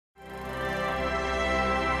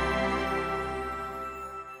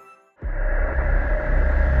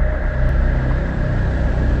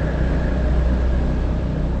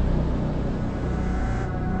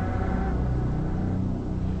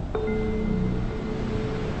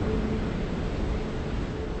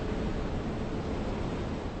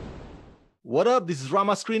What up? This is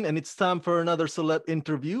Rama Screen, and it's time for another celeb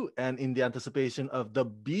interview. And in the anticipation of The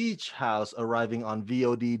Beach House arriving on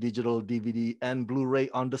VOD, digital DVD, and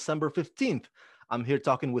Blu-ray on December 15th, I'm here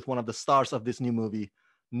talking with one of the stars of this new movie,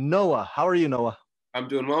 Noah. How are you, Noah? I'm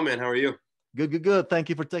doing well, man. How are you? Good, good, good. Thank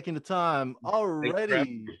you for taking the time. Thanks for having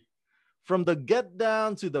Already, me. from the Get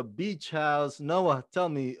Down to The Beach House, Noah, tell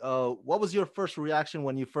me, what was your first reaction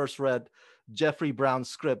when you first read Jeffrey Brown's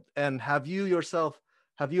script? And have you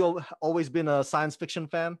always been a science fiction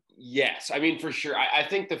fan? Yes, I mean for sure. I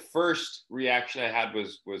think the first reaction I had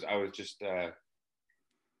was I was just I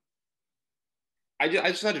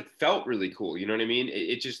just thought it felt really cool. You know what I mean?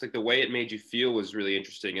 It just like the way it made you feel was really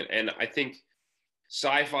interesting, and I think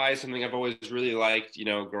sci-fi is something I've always really liked. You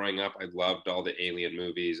know, growing up, I loved all the alien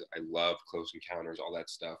movies. I loved Close Encounters, all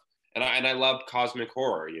that stuff, and I loved cosmic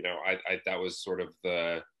horror. You know, I that was sort of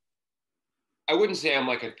the I wouldn't say I'm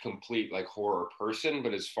like a complete like horror person,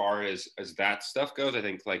 but as far as that stuff goes, I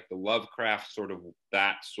think like the Lovecraft sort of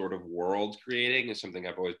that sort of world creating is something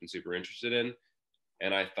I've always been super interested in.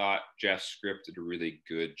 And I thought Jeff's script did a really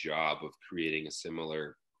good job of creating a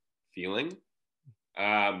similar feeling.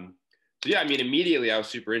 So yeah, I mean, immediately I was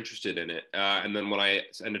super interested in it, and then when I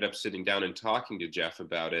ended up sitting down and talking to Jeff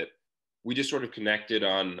about it, we just sort of connected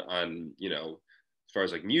on as far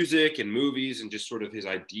as like music and movies and just sort of his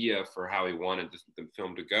idea for how he wanted the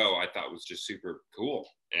film to go. I thought was just super cool,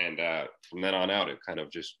 and from then on out, it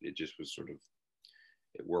just was sort of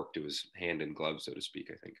it worked. It was hand in glove, so to speak.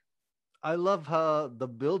 I think. I love how the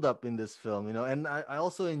build up in this film, and I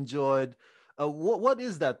also enjoyed what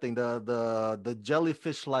is that thing, the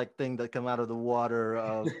jellyfish like thing that come out of the water?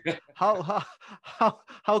 How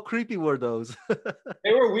how creepy were those?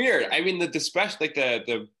 They were weird. I mean, the special like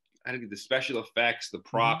the I think the special effects, the Mhm.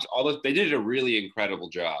 props, all those they did a really incredible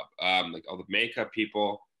job. Like all the makeup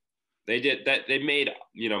people, they did that. They made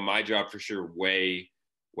my job for sure way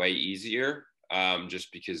easier.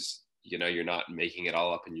 Just because you're not making it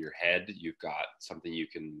all up in your head. You've got something you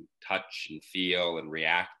can touch and feel and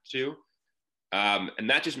react to. And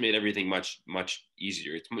that just made everything much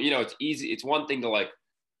easier. It's easy. It's one thing to like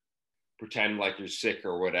pretend like you're sick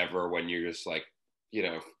or whatever when you're just like,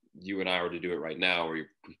 if you and I were to do it right now, where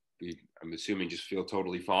I'm assuming just feel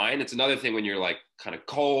totally fine. It's another thing when you're like kind of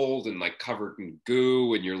cold and like covered in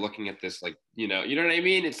goo and you're looking at this like, you know what I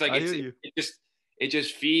mean? It's like I hear you. it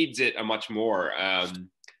just feeds it a much more.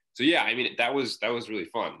 So yeah, I mean that was really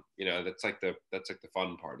fun. That's like the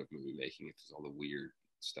fun part of movie making. It's all the weird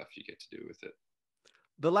stuff you get to do with it.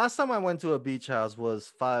 The last time I went to a beach house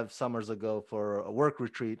was 5 summers ago for a work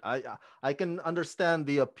retreat. I can understand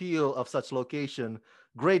the appeal of such location.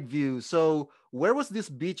 Great view. So, where was this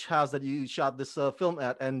beach house that you shot this film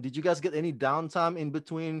at? And did you guys get any downtime in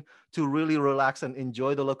between to really relax and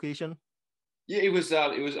enjoy the location? Yeah, it was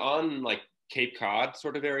on like Cape Cod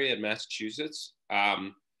sort of area in Massachusetts.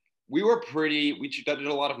 We did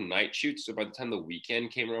a lot of night shoots, so by the time the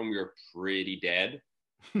weekend came around, we were pretty dead.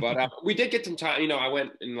 But we did get some time. I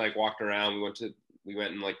went and like walked around. We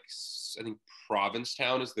went in like I think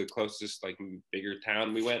Provincetown is the closest like bigger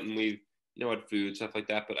town. We went and we had food stuff like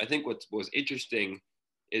that. But I think what was interesting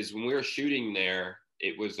is when we were shooting there,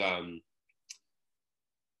 it was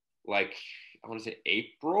like I want to say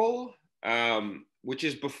April, which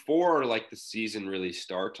is before like the season really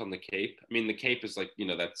starts on the Cape. I mean, the Cape is like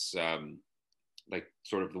that's like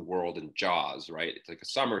sort of the world in Jaws, right? It's like a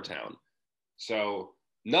summer town. So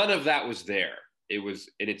none of that was there. And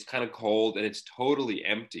it's kind of cold and it's totally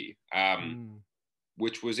empty, Mm.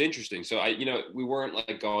 which was interesting. So we weren't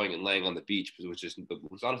like going and laying on the beach because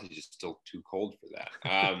it was honestly just still too cold for that.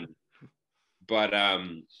 But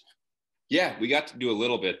yeah, we got to do a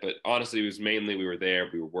little bit, but honestly, it was mainly we were there,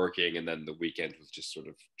 we were working, and then the weekend was just sort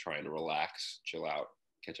of trying to relax, chill out,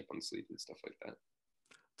 catch up on sleep and stuff like that.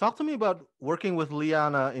 Talk to me about working with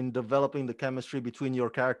Liana in developing the chemistry between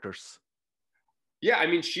your characters. Yeah, I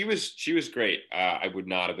mean, she was great. I would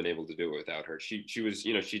not have been able to do it without her. She was,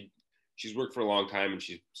 she's worked for a long time and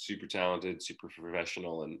she's super talented, super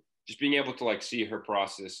professional, and just being able to like see her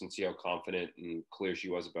process and see how confident and clear she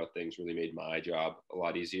was about things really made my job a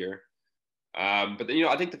lot easier. But then,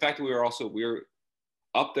 I think the fact that we were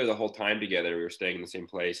up there the whole time together, we were staying in the same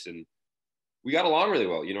place, and we got along really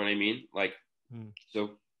well. You know what I mean? Like, Mm.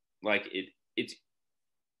 so, like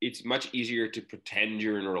it's much easier to pretend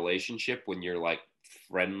you're in a relationship when you're like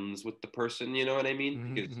friends with the person. You know what I mean?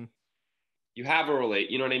 Mhm, Because mhm. you have a relate.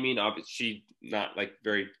 You know what I mean? Obviously, she not like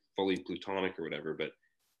very fully platonic or whatever, but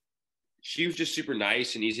she was just super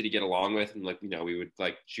nice and easy to get along with, and like we would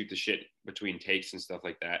like shoot the shit between takes and stuff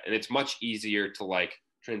like that, and it's much easier to like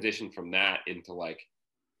transition from that into like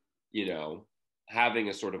you know having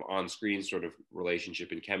a sort of on-screen sort of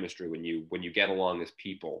relationship and chemistry when you get along as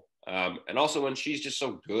people, and also when she's just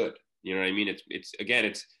so good. You know what I mean? It's again,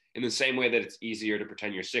 it's in the same way that it's easier to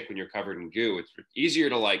pretend you're sick when you're covered in goo. It's easier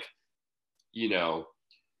to like, you know,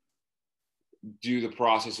 do the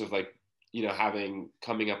process of like, you know,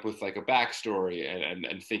 coming up with like a backstory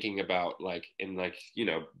and thinking about like, and like, you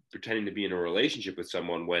know, pretending to be in a relationship with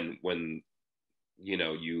someone when you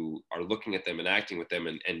know you are looking at them and acting with them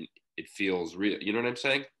and it feels real. You know what I'm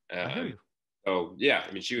saying? I hear you. So yeah,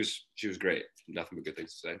 I mean, she was great. Nothing but good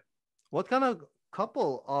things to say. What kind of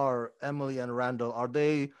couple are Emily and Randall? Are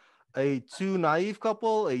they a too naive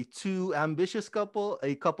couple, a too ambitious couple,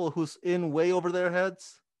 a couple who's in way over their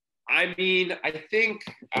heads? I mean, um, I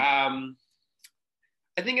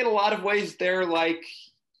think in a lot of ways they're like,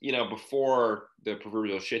 you know, before the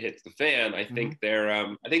proverbial shit hits the fan. Hmm. I think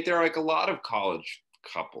they're like a lot of college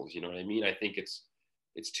couples. You know what I mean? I think it's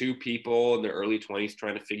two people in their early 20s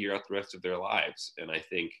trying to figure out the rest of their lives, and I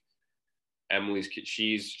think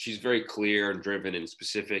she's very clear and driven and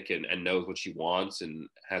specific and knows what she wants and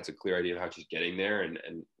has a clear idea of how she's getting there and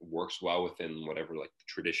works well within whatever like the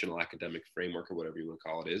traditional academic framework or whatever you want to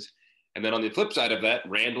call it is. And then on the flip side of that,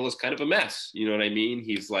 Randall is kind of a mess. You know what I mean?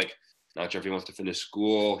 He's like not sure if he wants to finish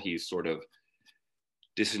school. He's sort of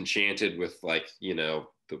disenchanted with like, you know,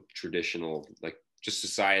 the traditional like just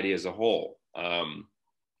society as a whole.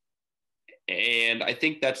 And I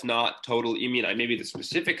think that's not totally, I mean, maybe the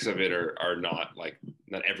specifics of it are not like,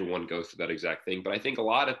 not everyone goes through that exact thing, but I think a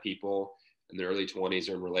lot of people in their early 20s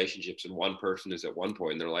are in relationships and one person is at one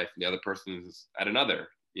point in their life and the other person is at another,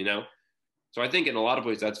 you know? So I think in a lot of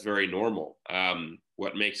ways that's very normal.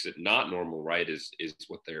 What makes it not normal, right, is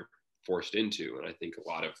what they're forced into. And I think a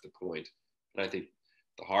lot of the point, and I think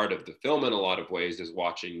the heart of the film in a lot of ways is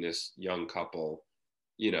watching this young couple,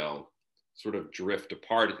 you know, sort of drift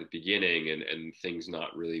apart at the beginning and things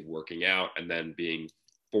not really working out and then being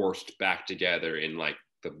forced back together in like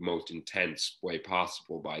the most intense way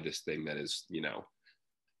possible by this thing that is, you know,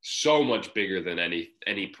 so much bigger than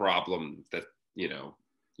any problem that, you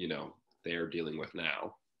know, they're dealing with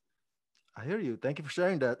now. I hear you. Thank you for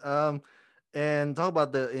sharing that. And talk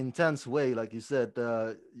about the intense way, like you said,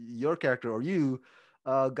 your character or you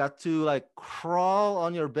got to like crawl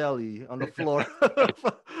on your belly on the floor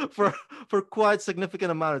for for quite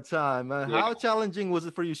significant amount of time. Yeah. How challenging was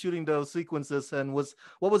it for you shooting those sequences, and was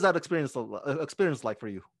what was that experience like for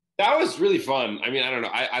you? That was really fun. I mean, I don't know.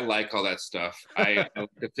 I like all that stuff. I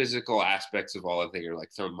the physical aspects of all I think are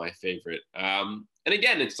like some of my favorite. And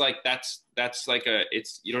again, it's like that's like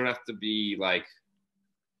it's you don't have to be like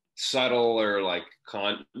subtle or like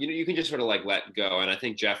you know, you can just sort of like let go. And I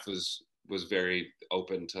think Jeff was very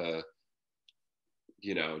open to,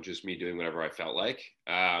 you know, just me doing whatever I felt like.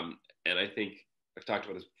 And I think I've talked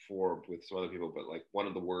about this before with some other people, but like one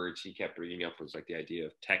of the words he kept bringing up was like the idea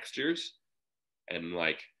of textures. And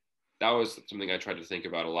like that was something I tried to think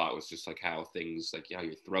about a lot, was just like how things like how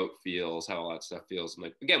your throat feels, how all that stuff feels. And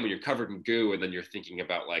like again, when you're covered in goo and then you're thinking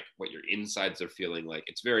about like what your insides are feeling like,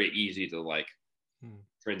 it's very easy to like Hmm.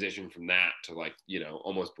 transition from that to like, you know,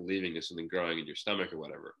 almost believing there's something growing in your stomach or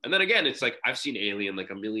whatever. And then again, it's like I've seen Alien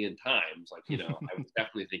like a million times. Like, you know, I was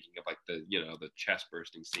definitely thinking of like the, you know, the chest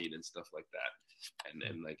bursting scene and stuff like that.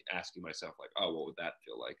 And like asking myself like, oh, what would that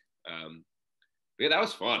feel like? But yeah, that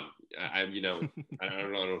was fun. I'm, you know, I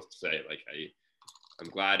don't know what to say. Like I'm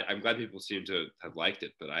glad people seem to have liked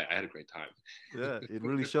it, but I had a great time. Yeah, it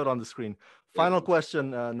really showed on the screen. Yeah. Final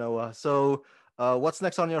question, Noah. So, what's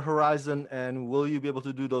next on your horizon, and will you be able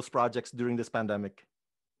to do those projects during this pandemic?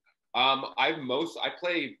 I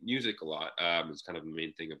play music a lot. It's kind of the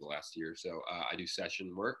main thing of the last year. So I do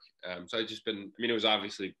session work. So I just been. I mean, it was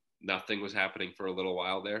obviously nothing was happening for a little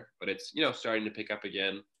while there, but it's, you know, starting to pick up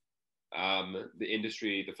again.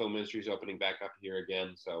 The film industry is opening back up here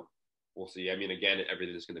again. So we'll see. I mean, again,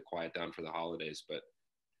 everything's going to quiet down for the holidays, but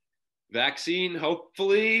vaccine,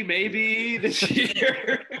 hopefully, maybe Yeah. this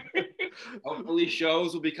year. Hopefully,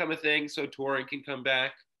 shows will become a thing so touring can come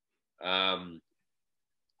back. Um,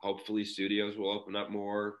 Hopefully studios will open up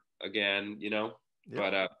more again, you know.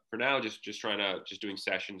 Yep. But for now, just trying to just doing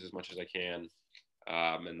sessions as much as I can,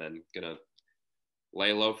 and then gonna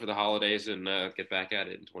lay low for the holidays and get back at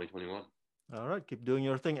it in 2021. All right, keep doing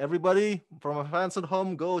your thing. Everybody, from our fans at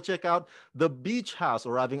home, go check out The Beach House,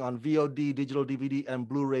 arriving on VOD, digital DVD, and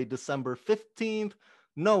Blu ray December 15th.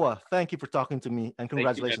 Noah, thank you for talking to me, and Thank you, man.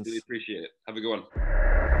 Really congratulations. appreciate it. Have a good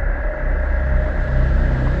one.